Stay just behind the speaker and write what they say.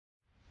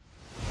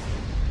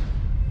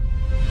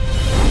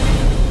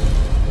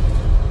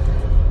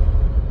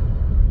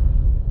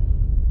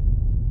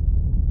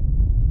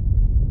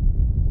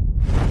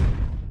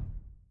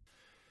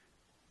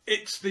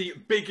the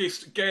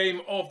biggest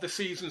game of the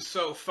season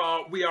so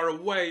far. We are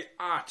away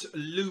at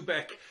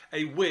Lubeck.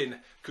 A win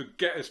could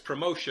get us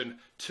promotion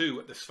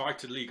to the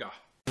Zweite Liga.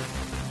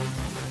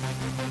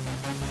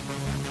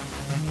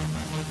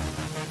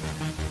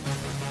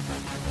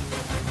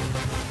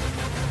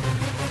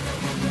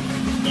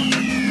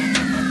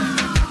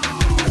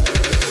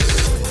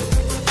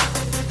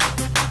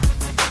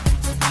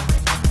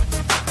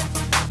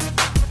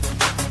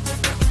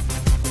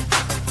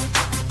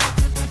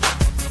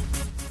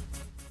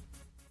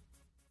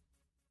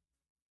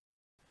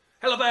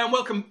 Hello there and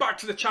welcome back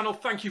to the channel.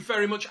 Thank you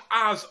very much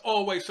as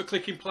always for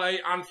clicking play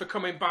and for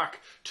coming back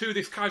to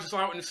this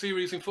Kaiserslautern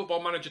series in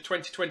Football Manager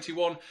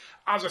 2021.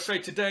 As I say,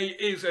 today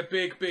is a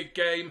big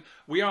game.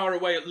 We are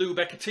away at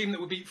Lubeck, a team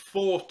that we beat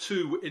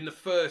 4-2 in the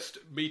first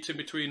meeting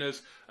between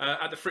us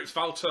at the Fritz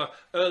Walter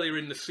earlier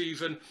in the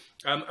season.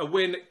 A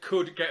win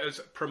could get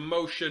us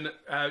promotion,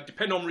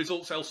 depending on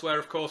results elsewhere,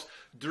 of course.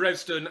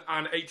 Dresden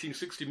and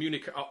 1860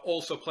 Munich are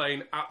also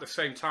playing at the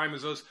same time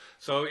as us,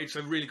 so it's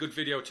a really good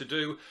video to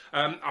do.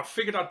 I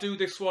figured I'd do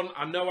this one.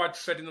 I know I'd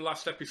said in the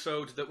last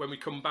episode that when we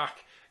come back,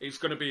 it's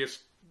going to be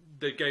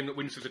the game that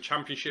wins us a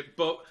championship,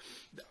 but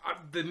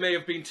there may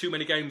have been too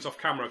many games off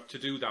camera to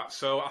do that,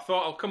 so I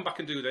thought I'll come back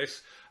and do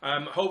this.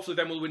 Hopefully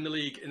then we'll win the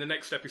league in the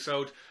next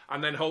episode,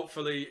 and then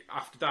hopefully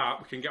after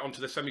that we can get on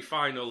to the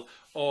semi-final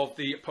of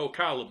the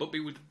Pokal. But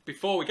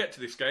before we get to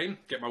this game,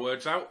 get my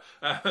words out,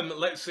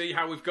 let's see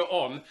how we've got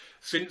on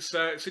since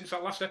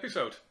that last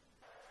episode.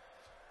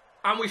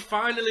 And we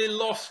finally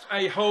lost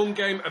a home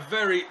game, a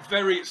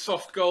very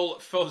soft goal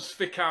for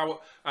Zwickau,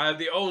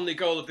 the only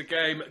goal of the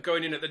game,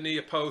 going in at the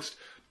near post.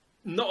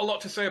 Not a lot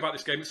to say about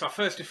this game. It's our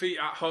first defeat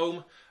at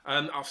home,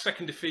 our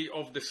second defeat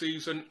of the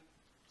season.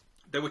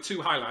 There were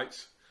two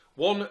highlights.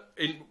 One,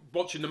 in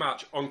watching the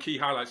match on key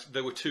highlights,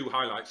 there were two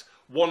highlights.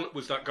 One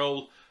was that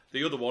goal.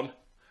 The other one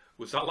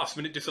was that last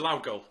minute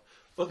disallowed goal.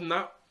 Other than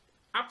that,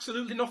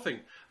 absolutely nothing.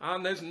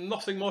 And there's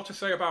nothing more to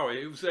say about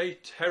it. It was a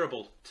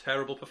terrible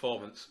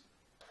performance.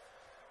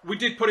 We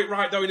did put it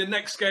right though in the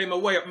next game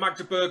away at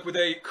Magdeburg with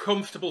a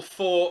comfortable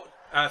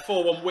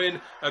 4-1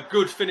 win. A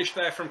good finish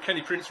there from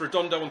Kenny Prince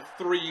Redondo on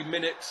 3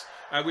 minutes.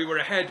 We were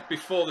ahead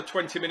before the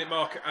 20-minute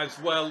mark as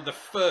well. The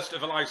first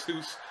of Elias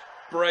Hoos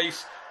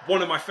brace.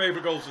 One of my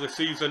favourite goals of the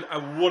season. A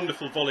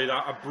wonderful volley,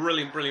 that. A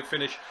brilliant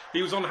finish.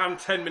 He was on hand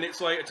 10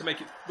 minutes later to make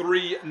it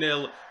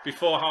 3-0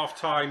 before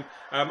half-time.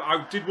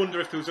 I did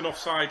wonder if there was an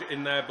offside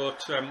in there,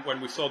 but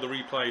when we saw the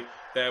replay,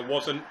 there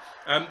wasn't.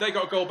 They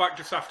got a goal back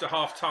just after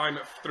half-time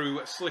through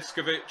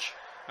Sliskovic.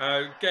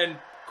 Again,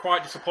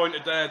 quite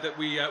disappointed there that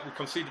we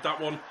conceded that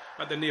one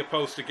at the near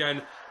post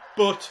again.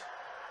 But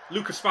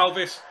Lucas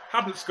Spalvis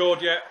hadn't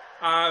scored yet.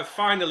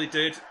 Finally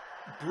did.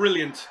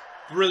 Brilliant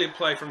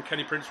play from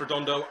Kenny Prince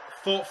Redondo.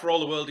 Thought for all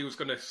the world he was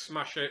going to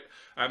smash it.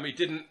 He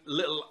didn't.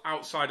 Little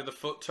outside of the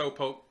foot, toe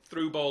poke,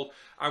 through ball.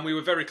 And we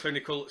were very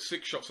clinical.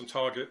 6 shots on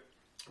target.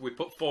 We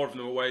put 4 of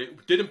them away.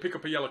 We didn't pick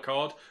up a yellow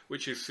card,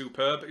 which is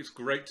superb. It's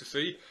great to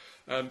see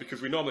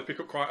because we normally pick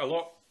up quite a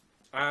lot.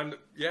 And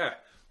yeah,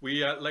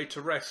 we laid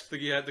to rest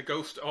the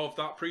ghost of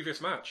that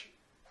previous match.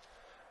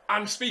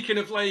 And speaking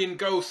of laying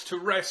ghosts to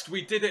rest,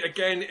 we did it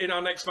again in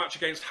our next match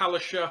against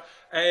Hallischer.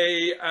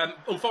 A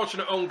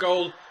unfortunate own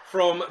goal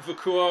from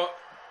Vukur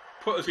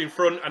put us in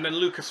front, and then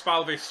Lucas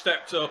Spalvis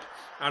stepped up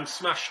and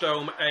smashed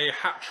home a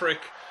hat-trick.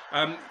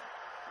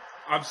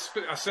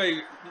 I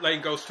say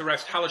laying ghosts to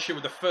rest. Hallischer were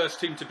the first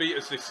team to beat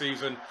us this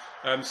season,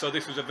 so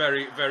this was a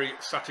very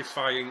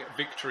satisfying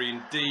victory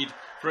indeed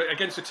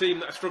against a team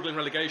that are struggling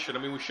relegation. I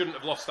mean, we shouldn't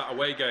have lost that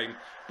away game,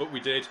 but we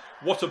did.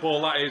 What a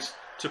ball that is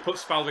to put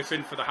Spalvis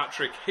in for the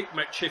hat-trick.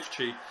 Hikmet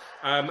Çiftçi.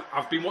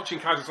 I've been watching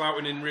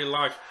Kaiserslautern in real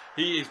life.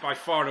 He is by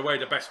far and away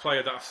the best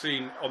player that I've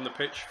seen on the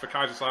pitch for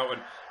Kaiserslautern,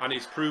 and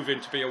he's proven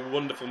to be a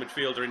wonderful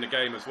midfielder in the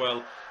game as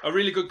well. A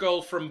really good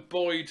goal from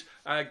Boyd,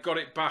 got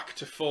it back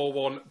to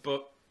 4-1,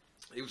 but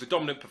it was a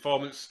dominant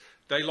performance.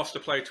 They lost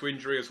a player to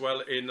injury as well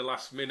in the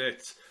last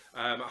minute.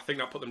 I think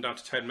that put them down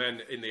to 10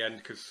 men in the end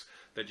because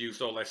they'd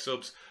used all their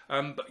subs.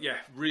 But yeah,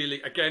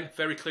 really, again,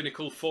 very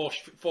clinical. 4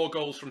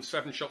 goals from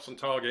 7 shots on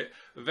target.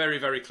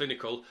 Very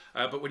clinical.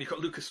 But when you've got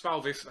Lucas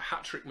Spalvis, a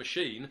hat-trick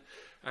machine,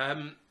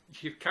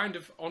 you're kind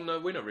of on a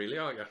winner, really,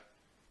 aren't you?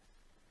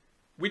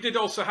 We did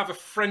also have a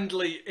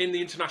friendly in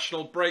the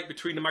international break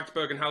between the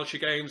Magdeburg and Hallischer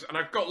games, and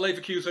I've got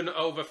Leverkusen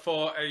over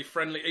for a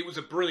friendly. It was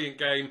a brilliant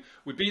game.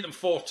 We beat them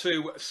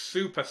 4-2.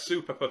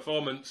 Super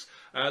performance.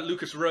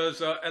 Lucas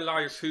Rosa,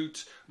 Elias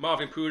Hoot,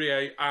 Marvin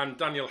Pourier and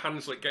Daniel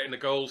Hanslick getting the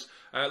goals.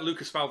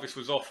 Lucas Spalvis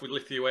was off with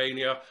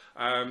Lithuania,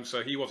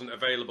 so he wasn't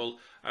available.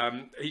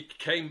 He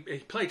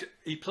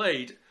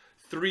played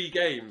 3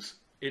 games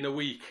in a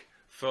week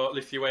for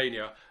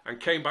Lithuania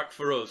and came back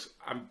for us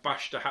and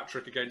bashed a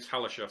hat-trick against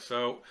Hallischer.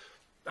 So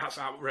that's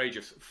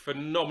outrageous.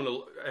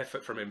 Phenomenal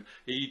effort from him.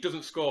 He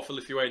doesn't score for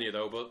Lithuania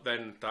though, but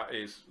then that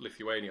is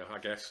Lithuania, I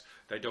guess.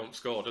 They don't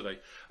score, do they?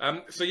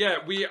 So yeah,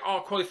 we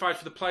are qualified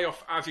for the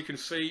playoff, as you can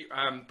see,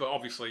 but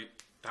obviously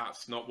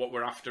that's not what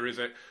we're after, is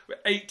it? We're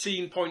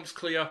 18 points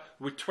clear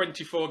with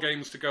 24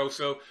 games to go,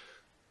 so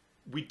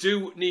We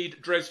do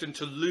need Dresden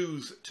to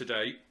lose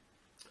today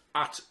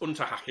at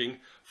Unterhaching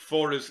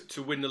for us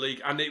to win the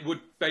league, and it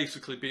would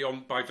basically be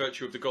on by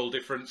virtue of the goal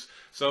difference.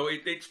 So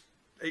it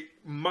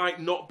might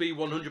not be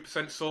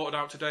 100% sorted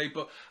out today,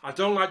 but I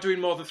don't like doing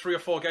more than 3 or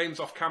 4 games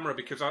off camera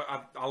because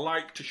I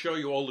like to show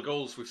you all the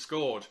goals we've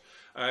scored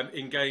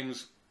in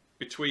games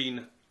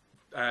between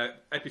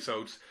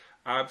episodes.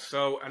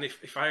 And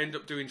if I end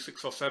up doing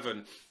 6 or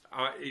 7,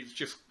 it's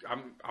just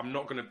I'm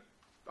not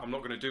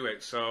gonna do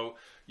it. So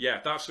yeah,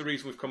 that's the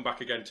reason we've come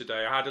back again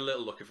today. I had a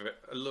little look of it,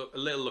 a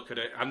little look at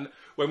it, and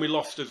when we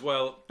lost as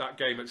well that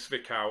game at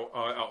Zwickau,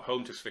 at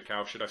home to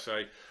Zwickau, should I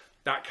say,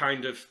 that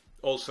kind of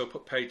also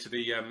put paid to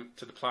the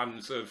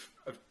plans of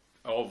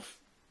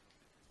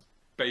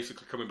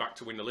basically coming back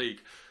to win the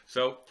league.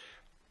 So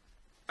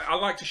I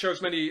like to show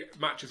as many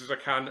matches as I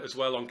can as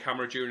well on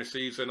camera during the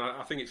season.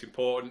 I think it's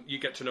important. You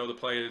get to know the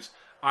players.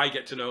 I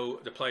get to know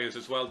the players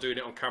as well, doing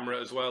it on camera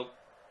as well.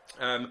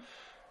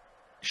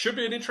 Should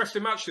be an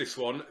interesting match, this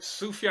one.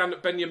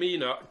 Sufjan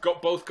Benyamina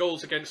got both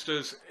goals against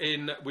us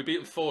we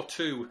beat them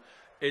 4-2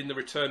 in the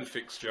return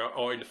fixture,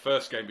 or in the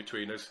first game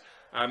between us.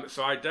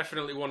 So I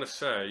definitely want to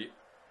say...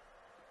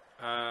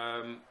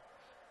 I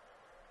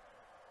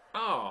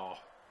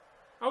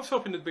was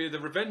hoping it'd be the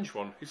revenge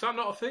one. Is that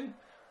not a thing?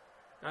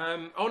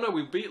 Oh no,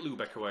 we beat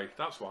Lubeck away.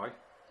 That's why.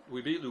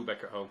 We beat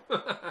Lubeck at home.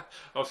 I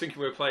was thinking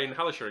we were playing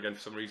Hallescher again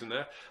for some reason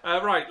there.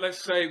 Right,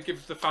 let's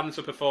give the fans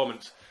a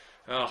performance.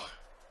 Oh,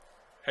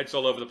 heads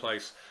all over the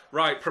place.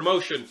 Right,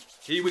 promotion.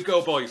 Here we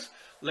go, boys.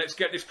 Let's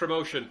get this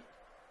promotion.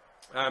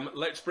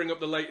 Let's bring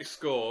up the latest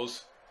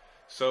scores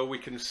so we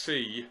can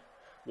see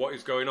what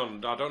is going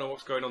on. I don't know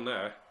what's going on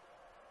there.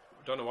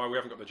 I don't know why we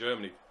haven't got the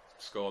Germany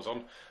scores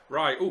on.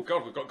 Right, oh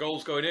God, we've got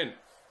goals going in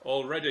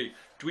already.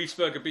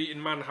 Duisburg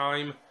beating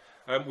Mannheim.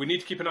 We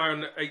need to keep an eye on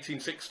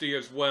 1860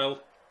 as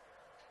well.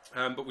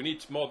 But we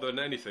need to, more than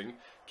anything,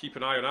 keep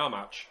an eye on our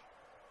match.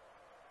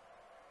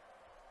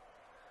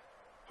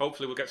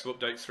 Hopefully we'll get some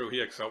updates through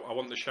here, because I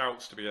want the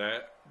shouts to be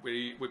there.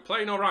 We're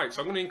playing alright, so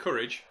I'm going to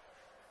encourage.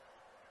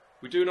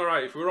 We're doing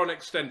alright. If we were on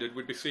extended,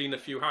 we'd be seeing a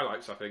few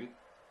highlights, I think.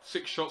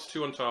 6 shots,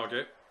 2 on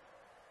target.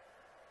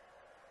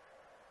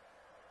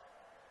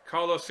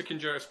 Carlos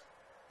Sickinger has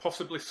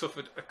possibly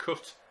suffered a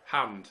cut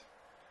hand.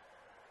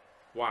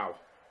 Wow.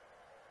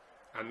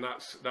 And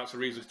that's a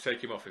reason to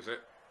take him off, is it?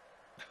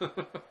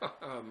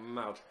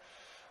 Mad.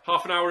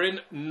 Half an hour in,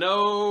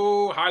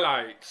 no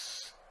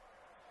highlights.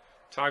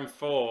 Time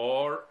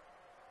for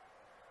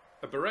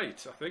a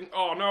berate, I think.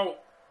 Oh no!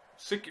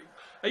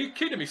 Are you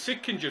kidding me?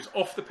 Sickinger's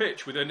off the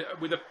pitch with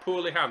a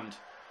poorly hand.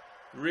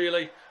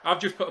 Really? I've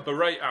just put a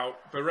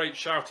berate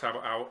shout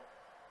out,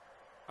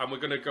 and we're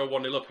going to go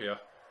 1-0 up here.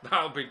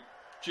 That'll be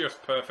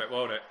just perfect,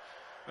 won't it?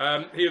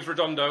 Here's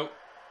Redondo.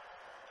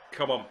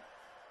 Come on.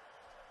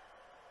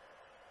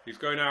 He's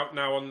going out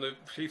now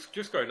he's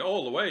just going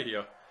all the way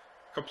here.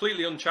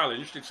 Completely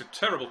unchallenged. It's a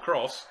terrible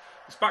cross.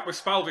 It's back with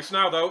Spalvis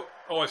now, though.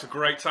 Oh, it's a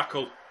great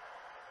tackle.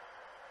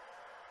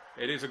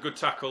 It is a good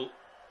tackle.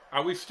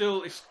 Are we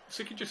still... Is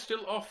Sickinger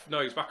still off?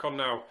 No, he's back on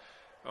now.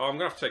 Oh, I'm going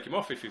to have to take him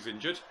off if he's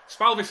injured.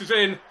 Spalvis is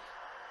in.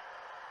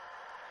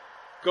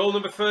 Goal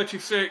number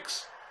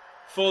 36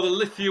 for the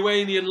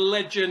Lithuanian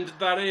legend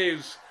that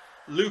is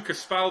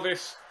Lukas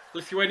Spalvis.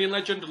 Lithuanian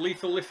legend,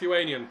 lethal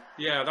Lithuanian.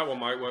 Yeah, that one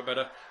might work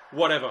better.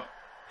 Whatever.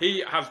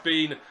 Him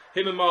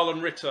and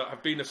Marlon Ritter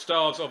have been the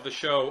stars of the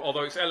show,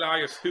 although it's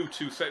Elias Hoot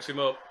who sets him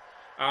up.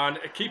 And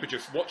a keeper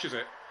just watches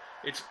it.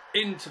 It's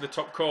into the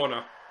top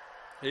corner.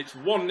 It's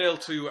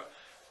 1-0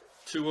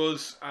 to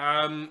us.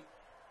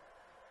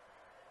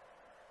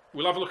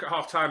 We'll have a look at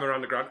half time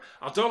around the ground.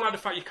 I don't like the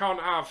fact you can't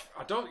have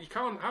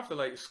the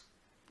latest.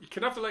 You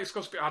can have the latest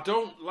scores, but I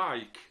don't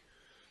like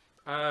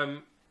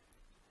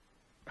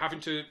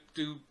having to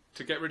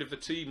get rid of the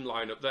team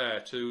lineup there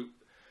to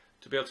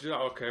be able to do that.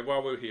 Okay,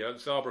 while we're here,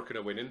 Saarbrücken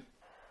are winning.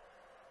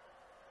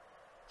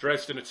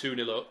 Dresden are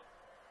 2-0 up.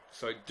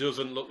 So it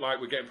doesn't look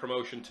like we're getting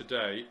promotion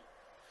today.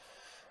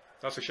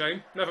 That's a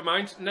shame. Never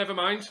mind. Never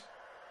mind.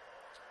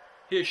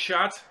 Here's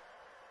Shad.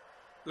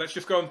 Let's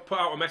just go and put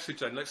out a message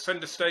then. Let's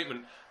send a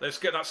statement. Let's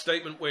get that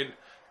statement win.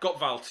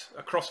 Gottwald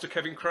across to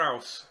Kevin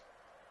Krause.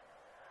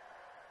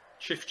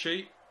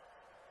 Chifchi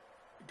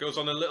goes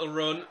on a little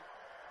run.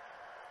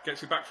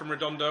 Gets it back from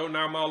Redondo.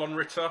 Now Marlon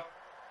Ritter.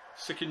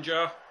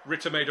 Sickinger.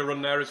 Ritter made a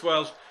run there as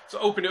well. So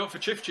open it up for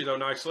Chifchi though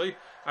nicely.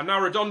 And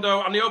now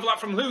Redondo and the overlap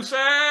from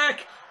Husek.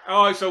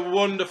 Oh, it's a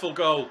wonderful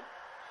goal.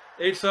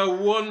 It's a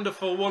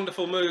wonderful,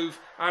 wonderful move.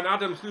 And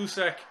Adam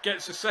Husek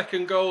gets the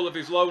second goal of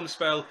his loan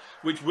spell,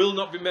 which will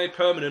not be made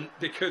permanent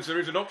because there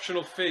is an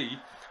optional fee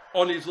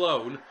on his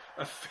loan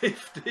of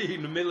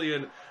 15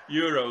 million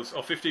euros,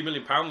 or 15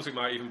 million pounds it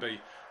might even be.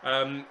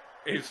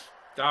 It's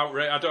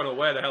outrageous. I don't know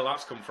where the hell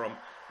that's come from,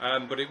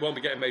 but it won't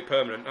be getting made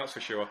permanent, that's for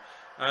sure.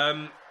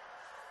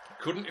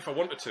 Couldn't if I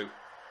wanted to.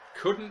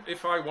 Couldn't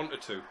if I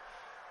wanted to.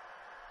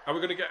 Are we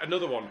going to get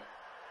another one?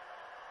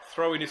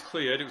 Throw-in is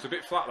cleared. It was a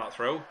bit flat, that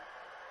throw.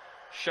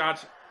 Shad,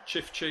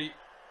 Chifchi,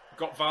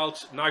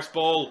 Gottwald. Nice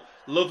ball.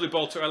 Lovely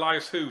ball to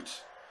Elias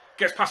Hoot.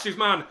 Gets past his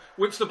man.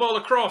 Whips the ball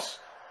across.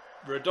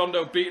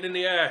 Redondo beaten in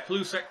the air.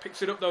 Lubeck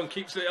picks it up though and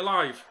keeps it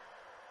alive.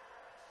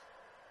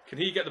 Can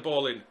he get the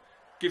ball in?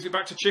 Gives it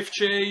back to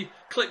Chifchi.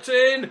 Clipped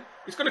in.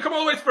 It's going to come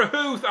all the way for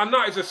Huth, and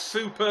that is a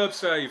superb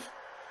save.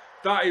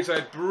 That is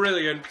a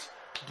brilliant,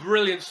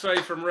 brilliant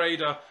save from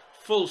Raider.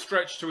 Full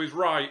stretch to his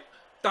right.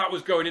 That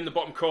was going in the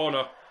bottom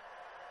corner.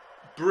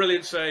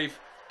 Brilliant save.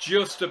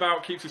 Just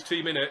about keeps his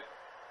team in it.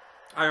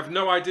 I have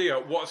no idea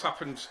what's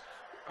happened.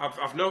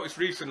 I've noticed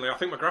recently, I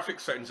think my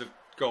graphics settings have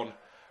gone.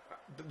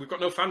 We've got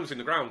no fans in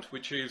the ground,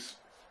 which is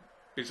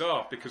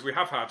bizarre because we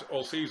have had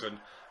all season,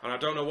 and I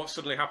don't know what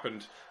suddenly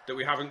happened that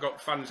we haven't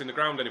got fans in the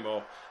ground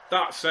anymore.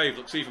 That save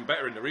looks even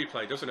better in the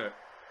replay, doesn't it?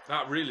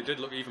 That really did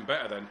look even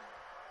better then.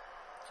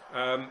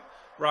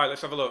 Right,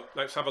 let's have a look.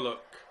 Let's have a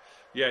look.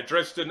 Yeah,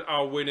 Dresden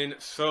are winning,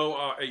 so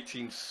are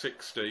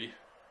 1860.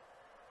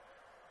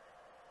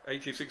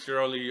 1860 are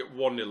only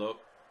 1-0 up.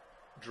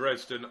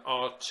 Dresden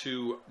are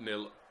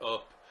 2-0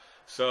 up.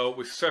 So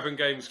with 7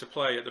 games to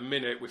play at the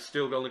minute, we're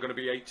still only going to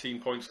be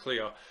 18 points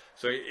clear.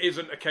 So it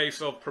isn't a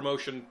case of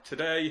promotion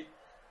today,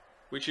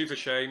 which is a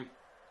shame.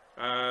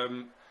 But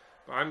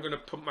I'm going to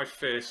pump my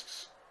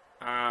fists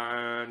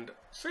and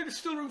say there's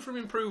still room for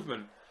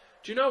improvement.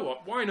 Do you know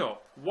what? Why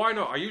not? Why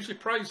not? I usually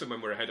praise them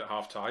when we're ahead at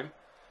half time.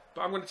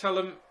 But I'm going to tell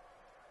them,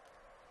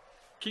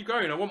 keep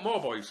going. I want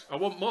more, boys. I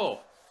want more.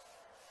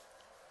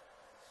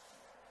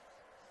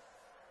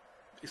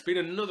 It's been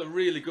another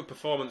really good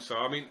performance, though.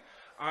 I mean,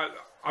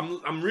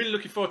 I'm really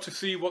looking forward to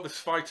see what this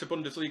fight to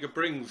Bundesliga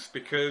brings,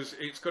 because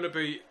it's going to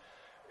be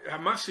a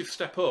massive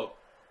step up,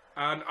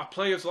 and our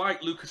players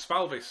like Lucas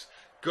Spalvis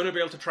going to be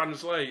able to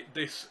translate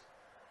this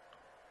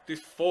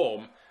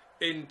form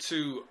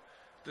into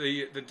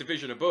the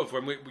division above.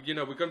 When we're going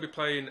to be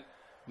playing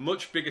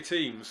much bigger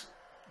teams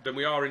than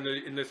we are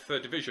in the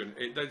third division.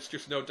 There's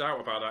just no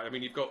doubt about that. I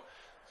mean, you've got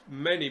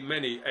many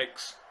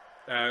ex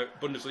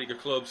Bundesliga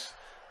clubs.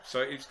 So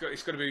it's going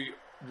to be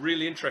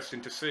really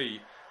interesting to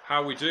see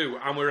how we do.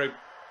 And we're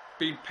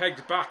being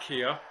pegged back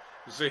here.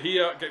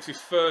 Zahir gets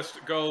his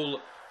first goal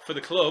for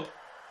the club.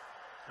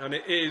 And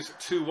it is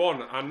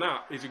 2-1. And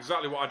that is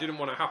exactly what I didn't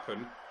want to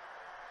happen.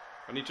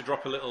 I need to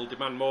drop a little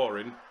demand more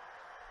in.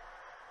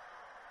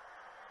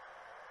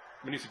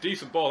 I mean, it's a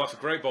decent ball. That's a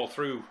great ball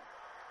through.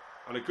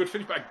 And a good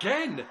finish. But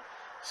again,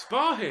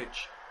 Sparhic,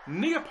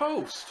 near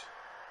post.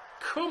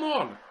 Come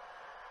on.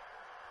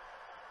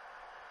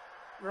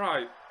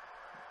 Right.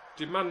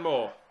 Demand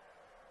more.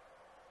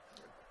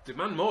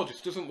 Demand more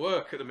just doesn't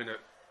work at the minute.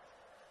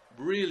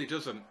 Really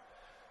doesn't.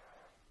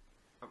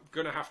 I'm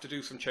going to have to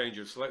do some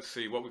changes. So let's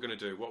see what we're going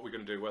to do. What we're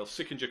going to do. Well,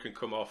 Sickinger can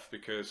come off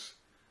because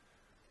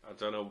I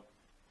don't know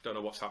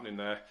what's happening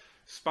there.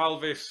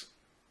 Spalvis,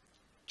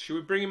 should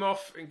we bring him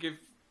off and give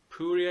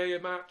Pourier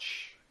a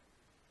match?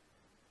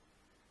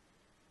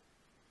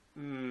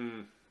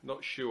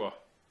 Not sure.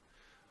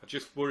 I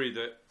just worry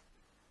that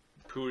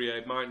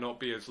Pourier might not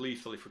be as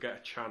lethal if we get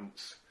a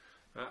chance.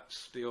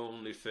 That's the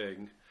only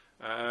thing.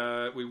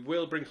 We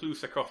will bring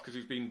Lubeck off because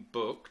he's been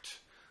booked.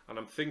 And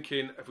I'm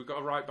thinking, have we got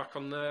a right back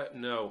on there?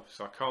 No,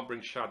 so I can't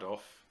bring Shad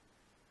off.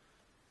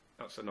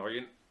 That's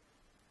annoying.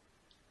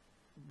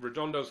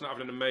 Redondo's not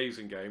having an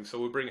amazing game, so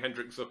we'll bring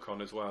Hendrik Zuck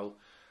on as well.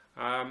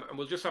 And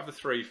we'll just have the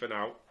 3 for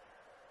now.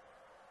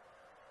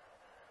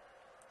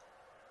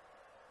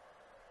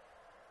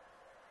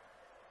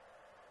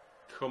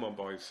 Come on,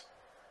 boys.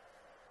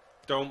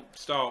 Don't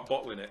start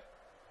bottling it.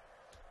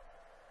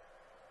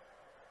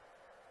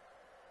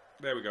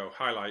 There we go,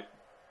 highlight.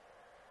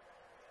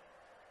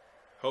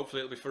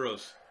 Hopefully it'll be for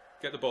us.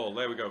 Get the ball,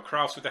 there we go.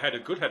 Kraus with the header,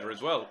 good header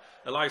as well.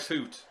 Elias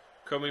Hoot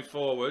coming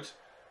forward.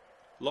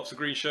 Lots of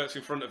green shirts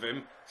in front of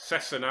him.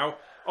 Sessa now.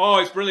 Oh,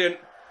 it's brilliant.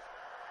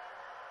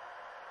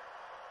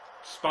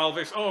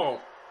 Spalvis, oh,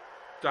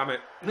 damn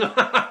it.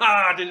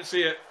 I didn't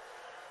see it.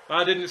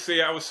 I didn't see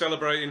it, I was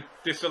celebrating.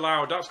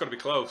 Disallowed, that's got to be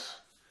close.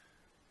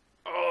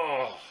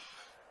 Oh.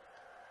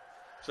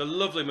 It's a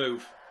lovely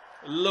move.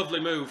 Lovely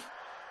move.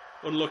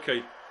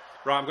 Unlucky.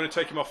 Right, I'm going to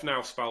take him off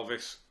now,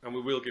 Spalvis, and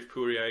we will give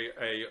Pourier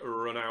a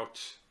run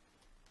out.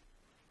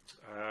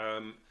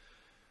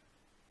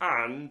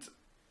 And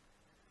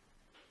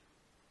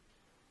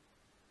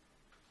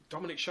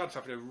Dominic Shad's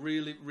having a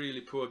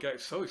really poor game.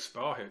 So is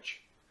Sparhic.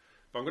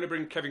 But I'm going to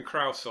bring Kevin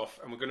Kraus off,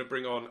 and we're going to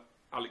bring on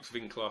Alex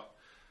Winkler.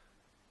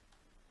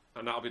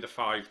 And that'll be the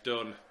 5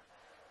 done.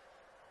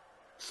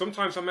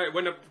 Sometimes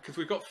because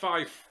we've got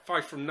 5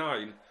 from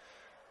 9,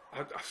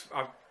 I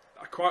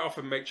quite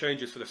often make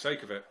changes for the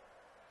sake of it.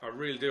 I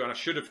really do, and I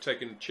should have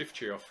taken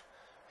Chifchi off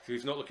because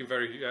he's not looking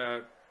very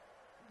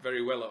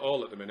well at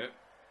all at the minute.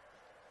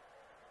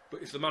 But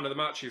he's the man of the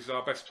match. He's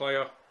our best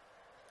player.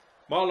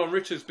 Marlon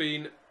Ritter's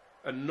been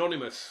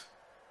anonymous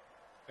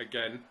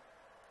again.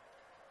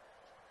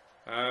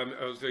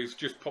 He's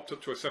just popped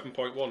up to a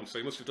 7.1, so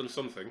he must have done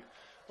something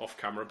off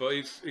camera. But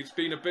it's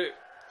been a bit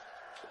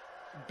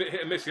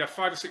hit and miss. He had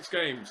 5 or 6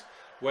 games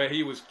where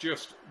he was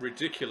just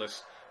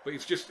ridiculous, but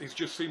he's just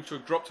seemed to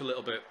have dropped a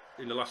little bit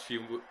in the last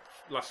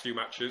few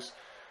matches.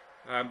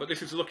 But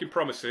this is looking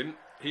promising.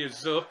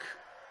 Here's Zuck.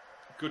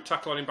 Good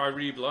tackle on him by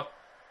Riebler.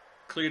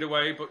 cleared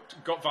away, but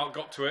Gottwald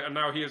got to it, and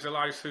now here's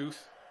Elias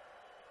Huth.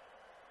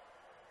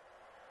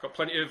 Got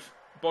plenty of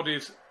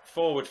bodies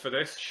forward for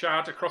this.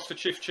 Shad across to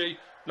Chifchi.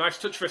 Nice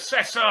touch for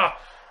Sessa.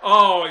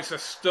 Oh, it's a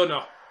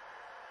stunner.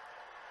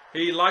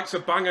 He likes a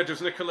banger,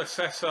 does Nicola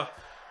Sessa.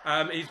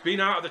 He's been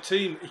out of the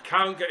team. He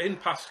can't get in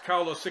past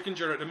Carlo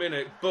Sickinger at the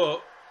minute,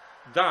 but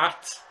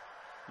that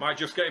might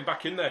just get him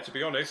back in there, to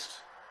be honest.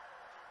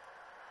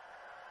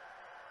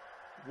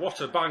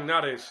 What a bang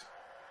that is.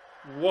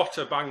 What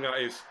a bang that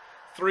is.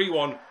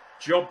 3-1,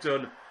 job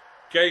done.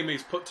 Game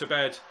is put to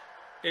bed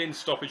in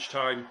stoppage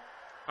time.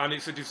 And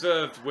it's a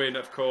deserved win,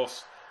 of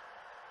course.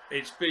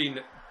 It's been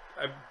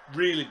a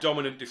really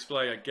dominant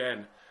display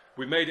again.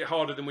 We made it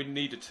harder than we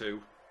needed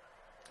to,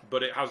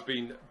 but it has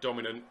been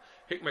dominant.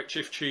 Hikmet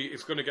Çiftçi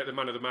is going to get the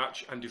man of the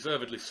match, and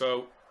deservedly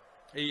so.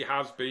 He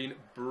has been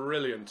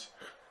brilliant.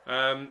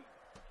 I've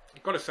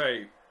got to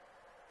say,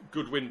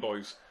 good win,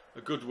 boys.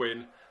 A good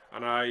win.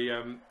 And I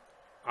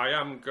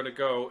am going to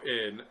go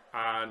in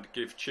and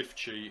give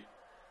Çiftçi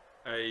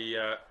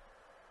a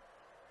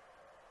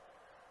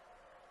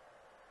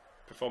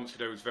performance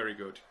today. Was very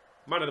good.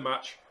 Man of the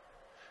match.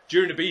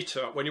 During the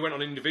beta, when you went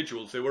on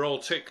individuals, they were all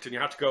ticked, and you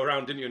had to go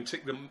around, didn't you, and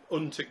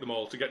untick them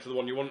all to get to the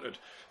one you wanted.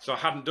 So I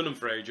hadn't done them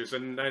for ages,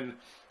 and then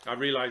I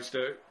realised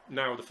that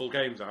now the full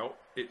game's out,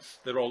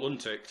 they're all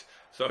unticked,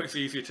 so it's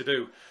easier to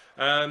do.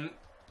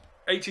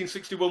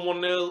 1861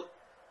 1-0.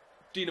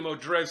 Dynamo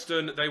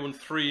Dresden, they won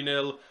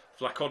 3-0.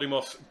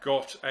 Vlachodimos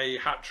got a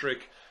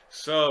hat-trick.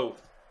 So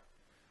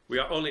we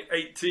are only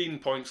 18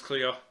 points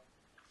clear.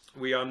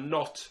 We are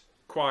not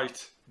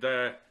quite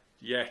there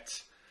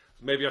yet.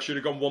 Maybe I should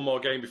have gone one more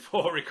game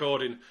before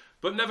recording.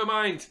 But never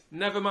mind.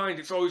 Never mind.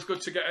 It's always good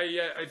to get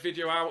a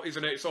video out,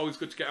 isn't it? It's always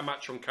good to get a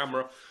match on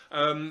camera.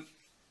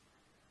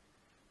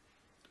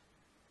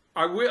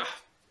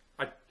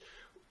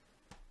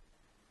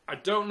 I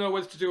don't know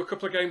whether to do a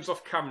couple of games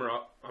off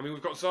camera. I mean,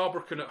 we've got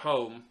Saarbrücken at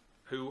home,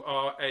 who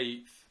are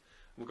 8th.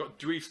 We've got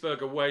Duisburg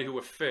away, who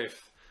are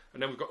 5th.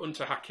 And then we've got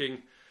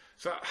Unterhaching.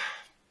 So,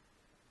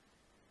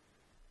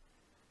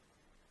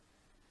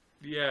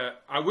 yeah,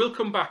 I will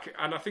come back,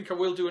 and I think I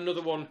will do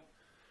another one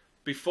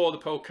before the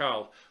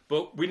Pokal.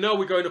 But we know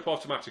we're going up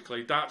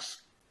automatically.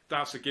 That's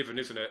a given,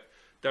 isn't it?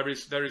 There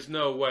is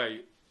no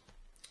way.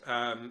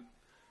 I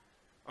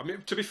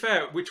mean, to be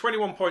fair, we're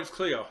 21 points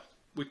clear,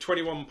 with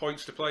 21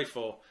 points to play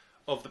for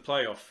of the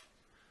playoff.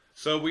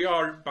 So we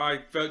are, by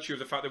virtue of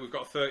the fact that we've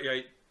got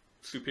 38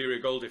 superior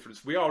goal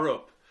difference, we are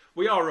up.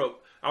 We are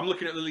up. I'm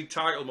looking at the league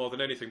title more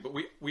than anything, but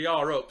we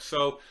are up.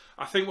 So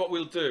I think what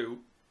we'll do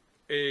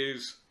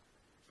is...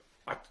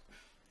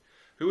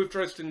 who have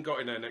Dresden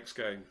got in their next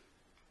game?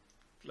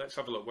 Let's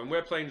have a look. When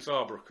we're playing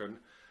Saarbrücken,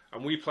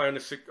 and we play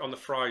on the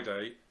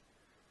Friday,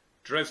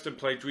 Dresden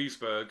play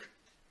Duisburg.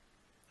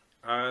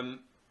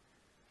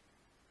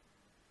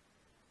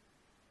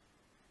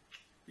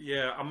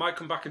 Yeah, I might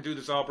come back and do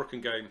the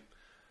Saarbrücken game,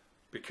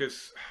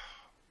 because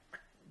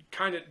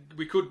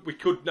we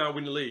could now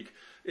win the league.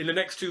 In the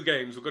next 2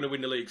 games, we're going to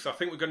win the league. So I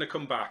think we're going to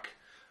come back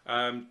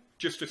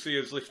just to see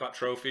us lift that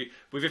trophy.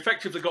 We've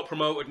effectively got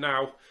promoted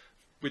now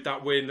with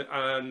that win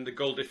and the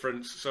goal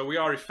difference. So we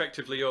are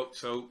effectively up,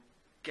 so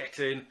get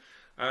in.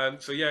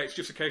 So yeah, it's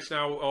just a case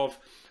now of...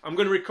 I'm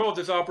going to record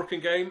the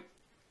Saarbrücken game.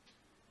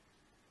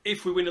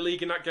 If we win the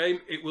league in that game,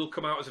 it will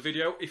come out as a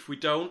video. If we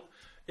don't,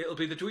 it'll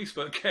be the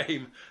Duisburg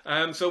game.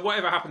 So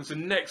whatever happens, the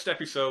next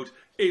episode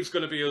is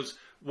going to be us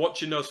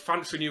watching those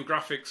fancy new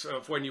graphics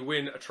of when you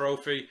win a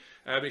trophy.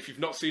 If you've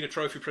not seen a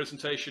trophy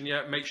presentation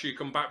yet, make sure you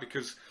come back,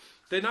 because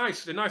they're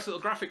nice. They're nice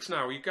little graphics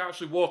now. You can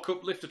actually walk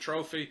up, lift a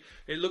trophy.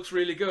 It looks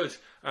really good.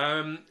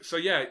 So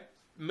yeah,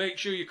 make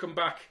sure you come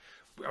back.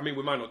 I mean,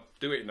 we might not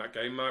do it in that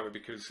game, might we?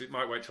 Because it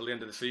might wait till the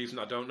end of the season.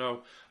 I don't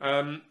know.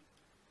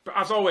 But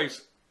as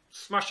always,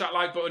 smash that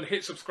like button,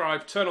 hit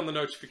subscribe, turn on the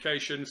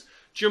notifications,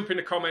 jump in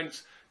the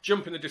comments,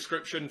 jump in the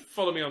description,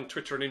 follow me on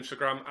Twitter and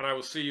Instagram, and I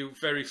will see you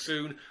very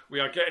soon. We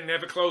are getting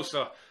ever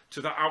closer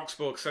to that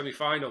Augsburg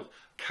semi-final.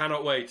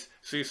 Cannot wait.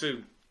 See you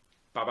soon.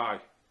 Bye-bye.